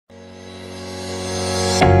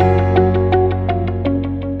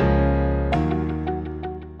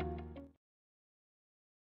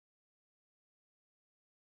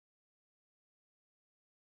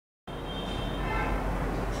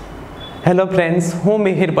Hello friends, हूँ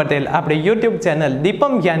मिहिर पटेल अपने YouTube channel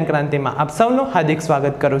Deepam ज्ञान क्रांति में आप सबनु हार्दिक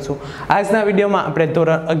स्वागत करूँ छूँ। आजना विडियो में આપણે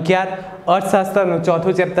ધોરણ 11 અર્થશાસ્ત્રનું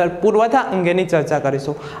ચોથું ચેપ્ટર પુરવઠા અંગેની ચર્ચા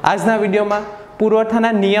કરીશું। આજના વિડિયોમાં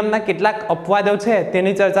પુરવઠાના નિયમના કેટલાક અપવાદો છે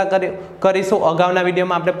તેની ચર્ચા કરીશું। અગાઉના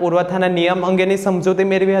વિડિયોમાં આપણે પુરવઠાના નિયમ અંગેની સમજૂતી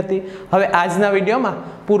મેળવી હતી। હવે આજના વિડિયોમાં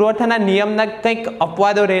પુરવઠાના નિયમના કંઈક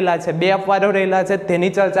અપવાદો રહેલા છે, બે અપવાદો રહેલા છે તેની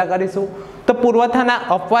ચર્ચા કરીશું। તો પુરવઠાના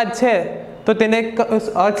અપવાદ છે तो तेने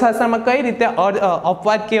अर्थशास्त्र में कई रीते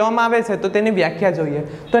अपवाद कहेवामां आवे छे तो तेनी व्याख्या जोईए।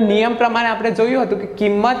 तो नियम प्रमाणे आपणे जोयुं हतुं के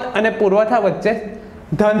किंमत अने पुरवठा वच्चे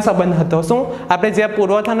धन संबंध हतो। शुं आपणे जे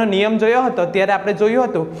पुरवठानो नियम जोयो हतो त्यारे आपणे जोयुं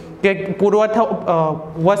हतुं के पुरवठा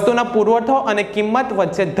वस्तुना पुरवठो अने किंमत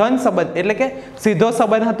वच्चे धन संबंध एटले के सीधो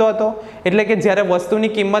संबंध हतो। एटले के ज्यारे वस्तुनी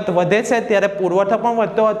किंमत वधे छे त्यारे पुरवठो पण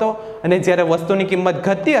वधतो हतो अने ज्यारे वस्तुनी किंमत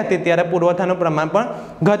घटती हती त्यारे पुरवठानुं प्रमाण पण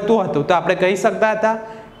घटतुं हतुं। तो आपणे कही शकता हता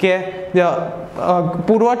के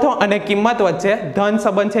पुरवठो अने किंमत वच्चे धन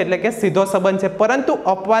संबंध है, एटले के सीधो संबंध है। परंतु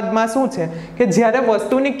अपवाद में शुं छे के ज्यारे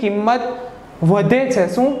वस्तुनी किंमत वधे छे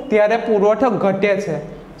शुं त्यारे पुरवठो घटे छे।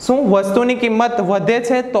 शुं वस्तुनी किंमत वधे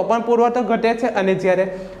छे तो पण पुरवठो घटे छे अने ज्यारे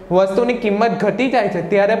वस्तुनी किंमत घटी जाय छे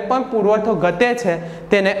त्यारे पण पुरवठो घटे छे।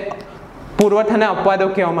 तेने पुरवठाना अपवादो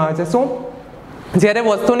कहेवामां आवे छे। शुं ज्यारे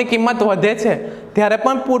वस्तुनी किंमत वधे छे त्यारे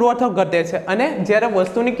पण पुरवठो घटे छे अने ज्यारे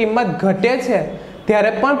वस्तुनी किंमत घटे छे त्यारे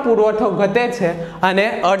पण पुरवठो घटे छे अने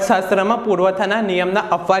अर्थशास्त्र में पुरवठाना नियमना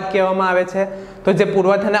अपवाद कहेवामां आवे छे। तो जे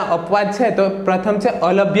पुरवठाना अपवाद छे तो प्रथम छे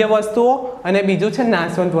अलभ्य वस्तुओं अने बीजू छे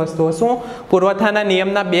नाशवंत वस्तुओं। शुं पुरवठाना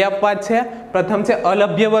नियमना बे अपवाद छे, प्रथम छे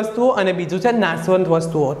अलभ्य वस्तुओं अने बीजू छे नाशवंत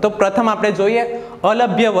वस्तुओं। तो प्रथम आपणे जोईए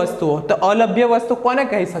अलभ्य वस्तुओं। तो अलभ्य वस्तु कोने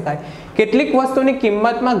कही शकाय? केटलीक वस्तुनी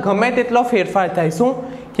किंमतमां गमे तेटलो फेरफार थाय। शुं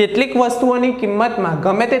केटलीक वस्तुओनी किंमतमां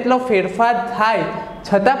गमे तेटलो फेरफार थाय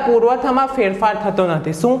छतां पुरवठामां फेरफार थतो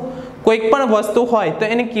नथी। शुं कोई पण वस्तु होय तो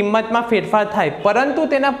एनी किंमतमां फेरफार थाय परंतु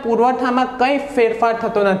तेना पुरवठामां कंई फेरफार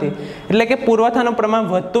थतो नथी। एटले के पुरवठानुं प्रमाण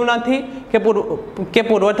वधतुं नथी के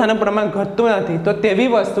पुरवठानुं प्रमाण घटतुं नथी। तो तेवी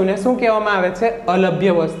वस्तुने शुं कहेवामां आवे छे?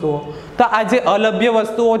 अलभ्य वस्तुओ। तो आ जे अलभ्य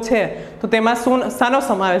वस्तुओ छे तो तेमां शानो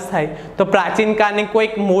समावेश थाय? तो प्राचीन काळनी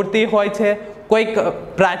कोईक मूर्ति होय छे, कोई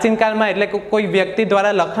प्राचीन काल में एटले कोई व्यक्ति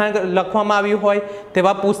द्वारा लखवामां आव्युं होय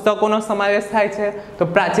तेवा पुस्तकोनो समावेश थाय छे। तो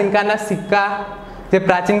प्राचीन कालना सिक्का, जे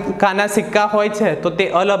प्राचीन कालना सिक्का होय छे तो ते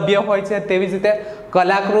अलभ्य होय छे। तेवी ज रीते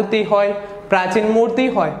कलाकृति होय, प्राचीन मूर्ति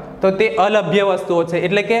होय तो ते अलभ्य वस्तुओ छे।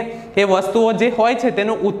 एटले के ए वस्तुओ जे होय छे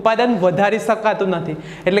तेनुं उत्पादन वधारी शकातुं नथी।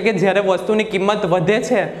 एटले के ज्यारे वस्तुनी किंमत वधे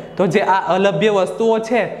छे तो जे आ अलभ्य वस्तुओ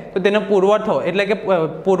छे तो तेनो पुरवठो एटले के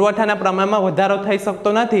पुरवठाना प्रमाणमां वधारो थई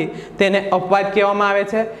शकतो नथी, तेने अपवाद कहेवामां आवे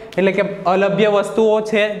छे। एटले के अलभ्य वस्तुओ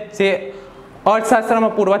छे जे अर्थशास्त्र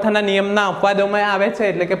में पुरवठाना नियमना अपवादों में आवे छे,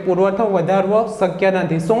 एटले के पुरवठो वधारवो शक्य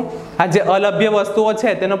नथी। शुं आ जे अलभ्य वस्तुओ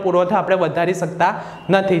छे तेनो पुरवठो आपणे वधारी शकता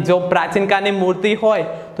नथी। जो प्राचीन काळनी मूर्ति होय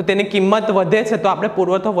तो तेनी किंमत वधे छे तो आपणे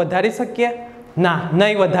पुरवठो वधारी शकीए? ना,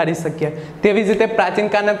 नहीं वधारी शकीए। तेवी ज रीते प्राचीन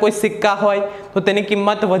काळना कोई सिक्का होय तो तेनी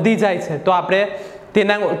किंमत वधी जाय छे तो आपणे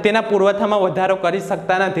तेना पुरवठामां वधारो करी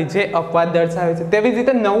शकता नथी, जे अपवाद दर्शावे छे। तेवी ज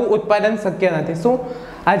रीते नवुं उत्पादन शक्य नथी। शुं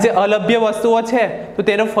आ जे अलभ्य वस्तुओ छे तो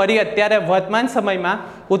तेनो फरी अत्यारे वर्तमान समयमां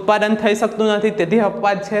उत्पादन थई शकतुं नथी, तेथी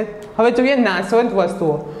अपवाद छे। हवे जोईए नाशवंत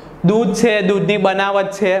वस्तुओ। दूध छे, दूधनी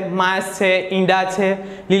बनावट छे, मांस छे, ईंडा छे,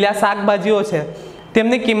 लीला शाकभाजीओ छे,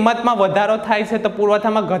 तेमनी किंमतमां वधारो थाय छे तो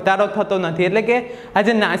पुरवठामां घटाडो थतो नथी। एटले के आ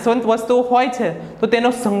जे नाशवंत वस्तुओ होय छे तो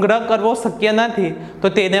तेनो संग्रह करवो शक्य नथी, तो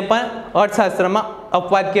तेने पण अर्थशास्त्रमां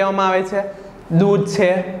अपवाद कहेवामां आवे छे। दूध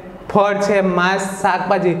छे, फळ छे, मांस,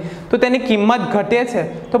 शाकभाजी तो तेनी किंमत घटे छे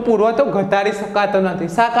तो पुरवठो घटाडी शकातो नथी।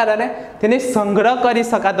 शा कारणे? तेने संग्रह करी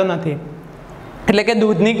शकातो नथी। एटले के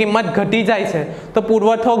दूधनी किंमत घटी जाय छे तो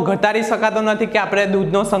पुरवठो घटाडी शकातो नथी के आपणे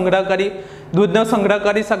दूधनो संग्रह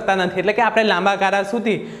करी शकता नथी। एटले के आपणे लांबा गाळा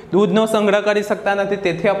सुधी दूधनो संग्रह करी शकता नथी,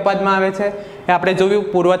 तेथी अपवादमां आवे छे। ए आपणे जोयुं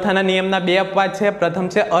पुरवठाना नियमना बे अपवाद छे। प्रथम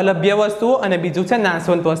छे अलभ्य वस्तुओ अने बीजुं छे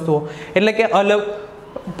नाशवंत वस्तुओ। एटले के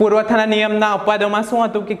पुरवठाना नियमना अपवादोमां शुं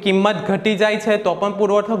हतुं के किंमत घटी जाय छे तो पण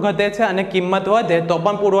पुरवठो घटे छे अने किंमत वधे तो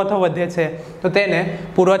पण पुरवठो वधे छे, तो तेने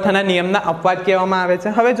पुरवठाना नियमना अपवाद कहेवामां आवे छे।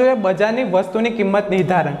 हवे जोईए बजारनी वस्तुनी किंमत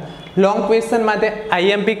निर्धारण। लॉन्ग क्वेश्चन माटे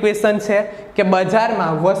आईएमपी क्वेश्चन छे के बजारमां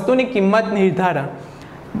वस्तुनी किंमत निर्धारण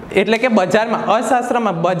एटले के बजारमां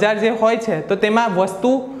अर्थशास्त्रमां बजार जे होय छे तो तेमां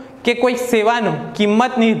वस्तु के कोई सेवानुं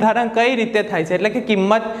किंमत निर्धारण कई रीते थाय छे, एटले के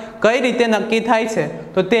किंमत कई रीते नक्की थाय छे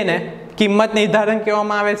तो तेने किंमत निर्धारण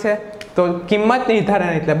कहेवामां आवे छे। तो किंमत निर्धारण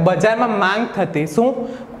एटले बजारमां मांग थती, शुं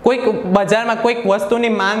कोई बजारमां कोईक वस्तुनी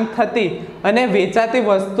मांग थती अने वेचाती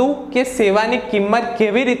वस्तु के सेवानी किंमत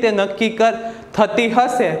केवी रीते नक्की थती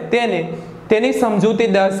हशे तेनी समजूती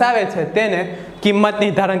दर्शावे छे, तेने કિંમત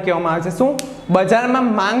નિર્ધારણ કહેવામાં આવે છે। શું? બજારમાં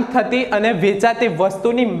માંગ થતી અને વેચાતી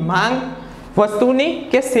વસ્તુની માંગ વસ્તુની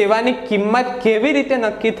કે સેવાની કિંમત કેવી રીતે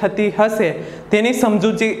નક્કી થતી હશે તેની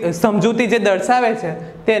સમજૂતી જે દર્શાવે છે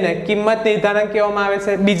તેને કિંમત નિર્ધારણ કહેવામાં આવે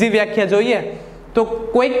છે। બીજી વ્યાખ્યા જોઈએ તો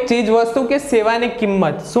કોઈક ચીજ વસ્તુ કે સેવાની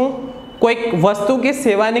કિંમત, શું? કોઈક વસ્તુ કે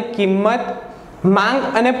સેવાની કિંમત માંગ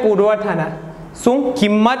અને પુરવઠાના, શું?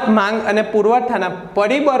 કિંમત માંગ અને પુરવઠાના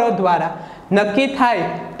પરિબળો દ્વારા નક્કી થાય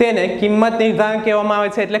તેને કિંમત નિર્ધારણ કહેવામાં આવે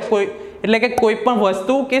છે। એટલે કે કોઈ પણ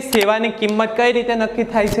વસ્તુ કે સેવાની કિંમત કઈ રીતે નક્કી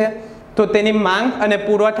થાય છે તો તેની માંગ અને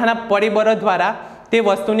પુરવઠાના પરિબળો દ્વારા તે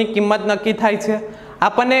વસ્તુની કિંમત નક્કી થાય છે।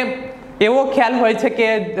 આપણને એવો ખ્યાલ હોય છે કે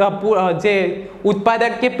જે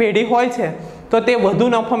ઉત્પાદક કે પેઢી હોય છે તો તે વધુ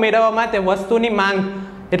નફો મેળવવા માટે વસ્તુની માંગ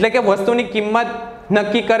એટલે કે વસ્તુની કિંમત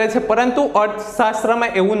નક્કી કરે છે, પરંતુ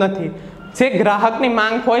અર્થશાસ્ત્રમાં એવું નથી। જે ગ્રાહકની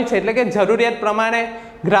માંગ હોય છે એટલે કે જરૂરિયાત પ્રમાણે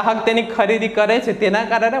ગ્રાહક તેની ખરીદી કરે છે તેના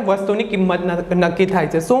કારણે વસ્તુની કિંમત નક્કી થાય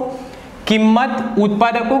છે। શું? કિંમત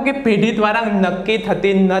ઉત્પાદકો કે પેઢી દ્વારા નક્કી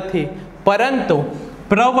થતી નથી, પરંતુ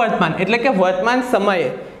પ્રવર્તમાન એટલે કે વર્તમાન સમયે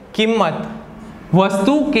કિંમત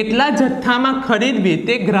વસ્તુ કેટલા જથ્થામાં ખરીદવી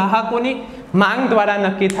તે ગ્રાહકોની માંગ દ્વારા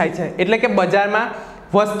નક્કી થાય છે। એટલે કે બજારમાં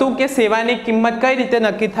વસ્તુ કે સેવાની કિંમત કઈ રીતે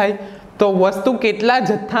નક્કી થાય તો વસ્તુ કેટલા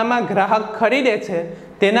જથ્થામાં ગ્રાહક ખરીદે છે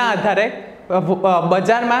તેના આધારે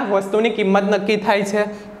બજારમાં વસ્તુની કિંમત નક્કી થાય છે।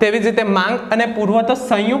 તેવી જ રીતે માંગ અને પુરવઠો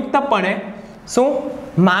સંયુક્તપણે, શું?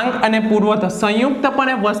 માંગ અને પુરવઠો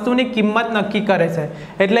સંયુક્તપણે વસ્તુની કિંમત નક્કી કરે છે।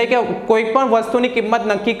 એટલે કે કોઈ પણ વસ્તુની કિંમત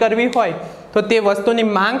નક્કી કરવી હોય તો તે વસ્તુની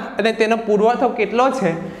માંગ અને તેનો પુરવઠો કેટલો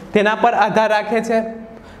છે તેના પર આધાર રાખે છે।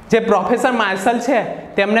 જે પ્રોફેસર માર્શલ છે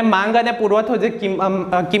તેમણે માંગ અને પુરવઠો જે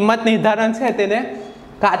કિંમત નિર્ધારણ છે તેને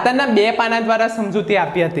કાતરના 2 પાના દ્વારા સમજૂતી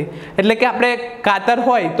આપી હતી। એટલે કે આપણે કાતર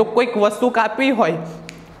હોય તો કોઈક વસ્તુ કાપવી હોય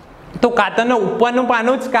તો કાતરનું ઉપરનું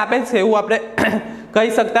પાનું જ કાપે છે એવું આપણે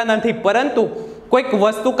કહી શકતા નથી, પરંતુ કોઈક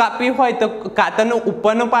વસ્તુ કાપવી હોય તો કાતરનું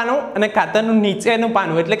ઉપરનું પાનું અને કાતરનું નીચેનું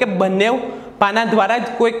પાનું એટલે કે બંને પાના દ્વારા જ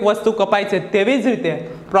કોઈક વસ્તુ કપાય છે। તેવી જ રીતે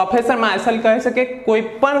પ્રોફેસર માર્શલ કહે છે કે કોઈ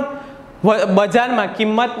પણ બજારમાં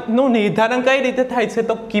કિંમતનું નિર્ધારણ કઈ રીતે થાય છે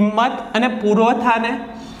તો કિંમત અને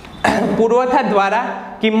પુરવઠા દ્વારા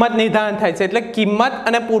કિંમત નિર્ધારણ થાય છે। એટલે કિંમત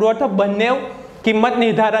અને પુરવઠો બંને કિંમત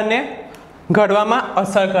નિર્ધારણને ઘડવામાં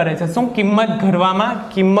અસર કરે છે। શું? કિંમત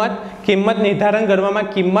નિર્ધારણ ઘડવામાં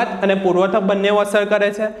કિંમત અને પુરવઠો બંને અસર કરે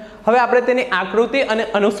છે। હવે આપણે તેની આકૃતિ અને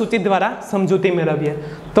અનુસૂચિ દ્વારા સમજૂતી મેળવીએ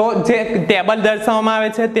તો જે ટેબલ દર્શાવવામાં આવે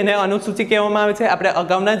છે તેને અનુસૂચિ કહેવામાં આવે છે। આપણે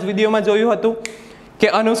અગાઉના જ વિડીયોમાં જોયું હતું કે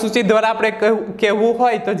અનુસૂચિ દ્વારા આપણે કહેવું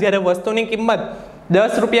હોય તો જ્યારે વસ્તુની કિંમત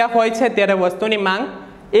 10 રૂપિયા હોય છે ત્યારે વસ્તુની માંગ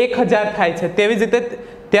 1000 થાય છે। તેવી જ રીતે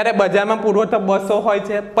ત્યારે બજારમાં પુરવઠો 200 હોય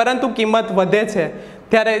છે, પરંતુ કિંમત વધે છે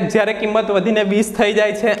ત્યારે જ્યારે કિંમત વધીને 20 થઈ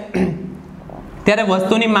જાય છે ત્યારે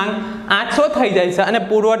વસ્તુની માંગ 800 થઈ જાય છે અને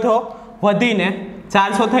પુરવઠો વધીને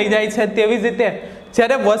 400 થઈ જાય છે। તેવી જ રીતે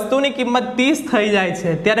જ્યારે વસ્તુની કિંમત 30 થઈ જાય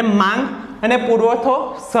છે ત્યારે માંગ અને પુરવઠો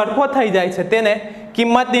સરખો થઈ જાય છે તેને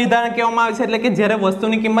કિંમત નિર્ધારણ કહેવામાં આવે છે। એટલે કે જ્યારે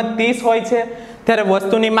વસ્તુની કિંમત 30 હોય છે ત્યારે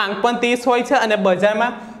વસ્તુની માંગ પણ 30 હોય છે અને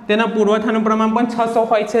બજારમાં તેના પુરવઠાનું પ્રમાણ પણ 600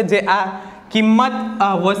 હોય છે। જે આ કિંમત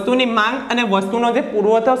વસ્તુની માંગ અને વસ્તુનો જે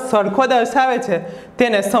પુરવઠો સરખો દર્શાવે છે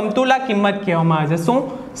તેને સમતુલા કિંમત કહેવામાં આવે છે। શું?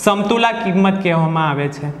 સમતુલા કિંમત કહેવામાં આવે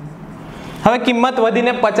છે। હવે કિંમત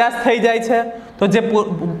વધીને 50 થઈ જાય છે તો જે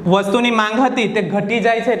વસ્તુની માંગ હતી તે ઘટી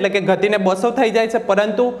જાય છે એટલે કે ઘટીને 200 થઈ જાય છે,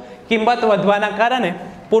 પરંતુ કિંમત વધવાના કારણે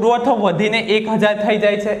પુરવઠો વધીને 1000 થઈ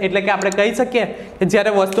જાય છે। એટલે કે આપણે કહી શકીએ કે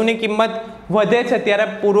જ્યારે વસ્તુની કિંમત વધે છે ત્યારે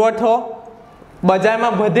પુરવઠો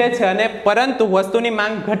બજારમાં વધે છે અને પરંતુ વસ્તુની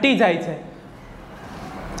માંગ ઘટી જાય છે,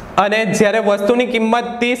 અને જ્યારે વસ્તુની કિંમત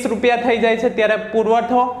 30 રૂપિયા થઈ જાય છે ત્યારે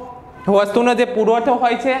વસ્તુનો જે પુરવઠો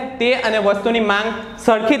હોય છે તે અને વસ્તુની માંગ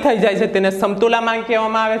સરખી થઈ જાય છે તેને સમતુલા માંગ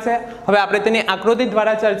કહેવામાં આવે છે। હવે આપણે તેની આકૃતિ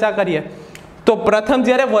દ્વારા ચર્ચા કરીએ તો પ્રથમ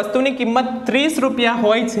જ્યારે વસ્તુની કિંમત 30 રૂપિયા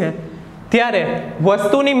હોય છે ત્યારે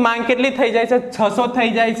વસ્તુની માંગ કેટલી થઈ જાય છે? 600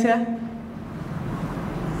 થઈ જાય છે,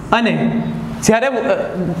 અને જ્યારે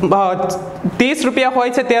 30 રૂપિયા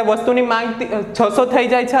હોય છે ત્યારે વસ્તુની માંગ 600 થઈ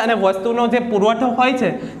જાય છે અને વસ્તુનો જે પુરવઠો હોય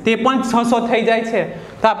છે તે પણ 600 થઈ જાય છે।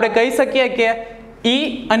 તો આપણે કહી શકીએ કે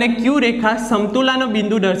E અને Q રેખા સમતુલાનો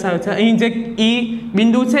બિંદુ દર્શાવે છે। અહીં જે E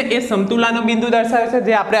બિંદુ છે એ સમતુલાનો બિંદુ દર્શાવે છે,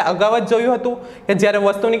 જે આપણે અગાઉ જ જોયું હતું કે જ્યારે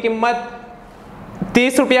વસ્તુની કિંમત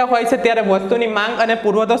 30 રૂપિયા હોય છે ત્યારે વસ્તુની માંગ અને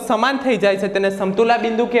પુરવઠો સમાન થઈ જાય છે તેને સમતુલા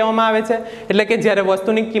બિંદુ કહેવામાં આવે છે। એટલે કે જ્યારે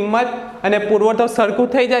વસ્તુની કિંમત અને પુરવઠો સરખું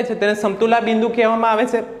થઈ જાય છે તેને સમતુલા બિંદુ કહેવામાં આવે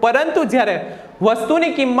છે, પરંતુ જ્યારે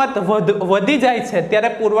વસ્તુની કિંમત વધી જાય છે ત્યારે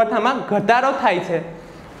પુરવઠામાં ઘટાડો થાય છે।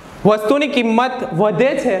 વસ્તુની કિંમત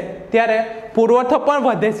વધે છે ત્યારે પુરવઠો પણ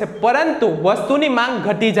વધે છે, પરંતુ વસ્તુની માંગ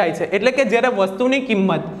ઘટી જાય છે। એટલે કે જ્યારે વસ્તુની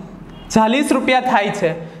કિંમત 40 રૂપિયા થાય છે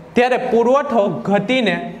ત્યારે પુરવઠો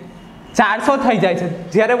ઘટીને 400 થઈ જાય છે।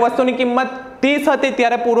 જ્યારે વસ્તુની કિંમત 30 હતી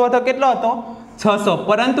ત્યારે પુરવઠો કેટલો હતો 600,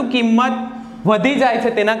 પરંતુ કિંમત વધી જાય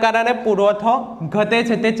છે તેના કારણે પુરવઠો ઘટે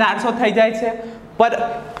છે, તે 400 થઈ જાય છે, પર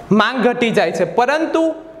માંગ ઘટી જાય છે, પરંતુ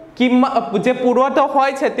કિંમત જે પુરવઠો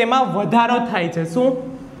હોય છે તેમાં વધારો થાય છે। શું?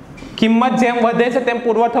 કિંમત જેમ વધે છે તેમ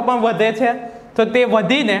પુરવઠો પણ વધે છે, તો તે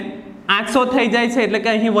વધીને 800 થઈ જાય છે, એટલે કે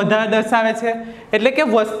અહીં વધારો દર્શાવે છે। એટલે કે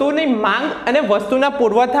વસ્તુની માંગ અને વસ્તુના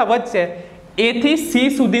પુરવઠા વચ્ચે A થી C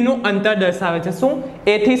સુધીનું અંતર દર્શાવે છે। શું?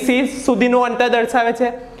 A થી C સુધીનું અંતર દર્શાવે છે।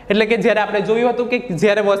 એટલે કે જ્યારે આપણે જોયું હતું કે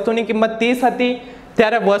જ્યારે વસ્તુની કિંમત 30 હતી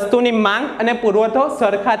ત્યારે વસ્તુની માંગ અને પુરવઠો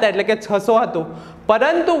સરખા હતા, એટલે કે 600 હતું,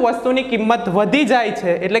 પરંતુ વસ્તુની કિંમત વધી જાય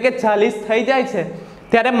છે, એટલે કે 40 થઈ જાય છે,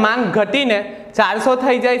 ત્યારે માંગ ઘટીને 400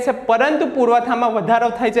 થઈ જાય છે, પરંતુ પુરવઠામાં વધારો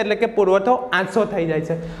થાય છે, એટલે કે પુરવઠો 800 થઈ જાય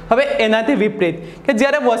છે। હવે એનાથી વિપરીત કે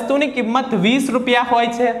જ્યારે વસ્તુની કિંમત 20 રૂપિયા હોય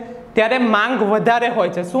છે ત્યારે માંગ વધારે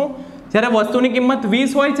હોય છે। શું? જ્યારે વસ્તુની કિંમત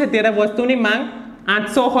 20 હોય છે ત્યારે વસ્તુની માંગ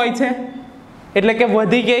 800 હોય છે, એટલે કે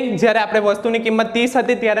વધી ગઈ। જ્યારે આપણે વસ્તુની કિંમત 30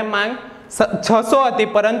 હતી ત્યારે માંગ 600 હતી,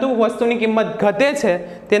 પરંતુ વસ્તુની કિંમત ઘટે છે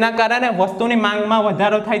તેના કારણે વસ્તુની માંગમાં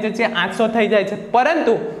વધારો થાય છે, જે 800 થઈ જાય છે,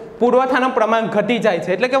 પરંતુ પુરવઠાનું પ્રમાણ ઘટી જાય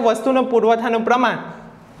છે, એટલે કે વસ્તુનું પુરવઠાનું પ્રમાણ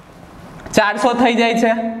 400 થઈ જાય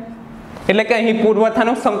છે, એટલે કે અહીં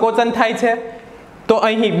પુરવઠાનું સંકોચન થાય છે। તો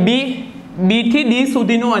અહીં B થી D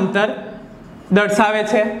સુધીનું અંતર દર્શાવે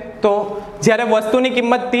છે। તો જ્યારે વસ્તુની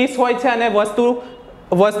કિંમત 30 હોય છે અને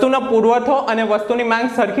વસ્તુનો પુરવઠો અને વસ્તુની માંગ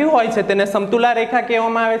સરખી હોય છે તેને સમતુલા રેખા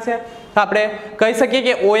કહેવામાં આવે છે। તો આપણે કહી શકીએ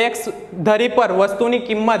કે OX ધરી પર વસ્તુની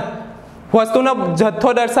કિંમત વસ્તુનો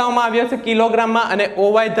જથ્થો દર્શાવવામાં આવ્યો છે કિલોગ્રામમાં, અને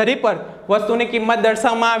OY ધરી પર વસ્તુની કિંમત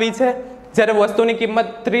દર્શાવવામાં આવી છે। જ્યારે વસ્તુની કિંમત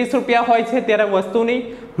 30 રૂપિયા હોય છે ત્યારે વસ્તુની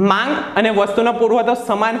માંગ અને વસ્તુનો પુરવઠો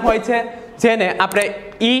સમાન હોય છે, જેને આપણે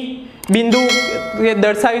E બિંદુ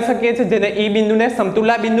દર્શાવી શકીએ છીએ, જેને E બિંદુને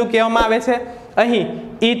સમતુલા બિંદુ કહેવામાં આવે છે। અહીં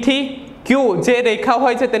E થી Q જે રેખા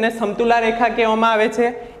હોય છે તેને સમતુલા રેખા કહેવામાં આવે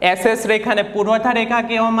છે, SS રેખાને પુરવઠા રેખા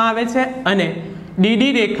કહેવામાં આવે છે, અને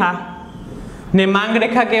DD રેખા ને માંગ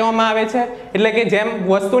રેખા કહેવામાં આવે છે। એટલે કે જેમ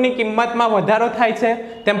વસ્તુની કિંમતમાં વધારો થાય છે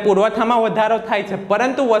તેમ પુરવઠામાં વધારો થાય છે,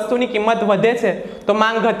 પરંતુ વસ્તુની કિંમત વધે છે તો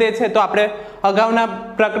માંગ ઘટે છે। તો આપણે અગાઉના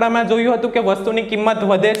પ્રકરણમાં જોયું હતું કે વસ્તુની કિંમત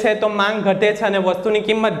વધે છે તો માંગ ઘટે છે, અને વસ્તુની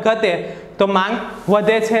કિંમત ઘટે તો માંગ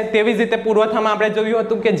વધે છે। તેવી જ રીતે પુરવઠામાં આપણે જોયું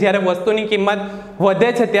હતું કે જ્યારે વસ્તુની કિંમત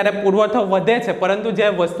વધે છે ત્યારે પુરવઠો વધે છે, પરંતુ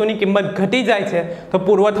જ્યારે વસ્તુની કિંમત ઘટી જાય છે તો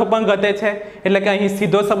પુરવઠો પણ ઘટે છે। એટલે કે અહીં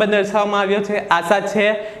સીધો સંબંધ દર્શાવવામાં આવ્યો છે। આશા છે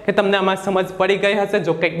કે તમને આમાં સમજ પડી ગઈ હશે।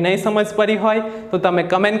 જો કંઈક નહીં સમજ પડી હોય તો તમે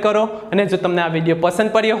કમેન્ટ કરો, અને જો તમને આ વિડીયો પસંદ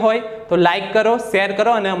પડ્યો હોય તો લાઈક કરો, શેર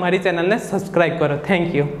કરો, અને અમારી ચેનલને સબસ્ક્રાઈબ કરો।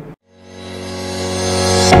 Thank you.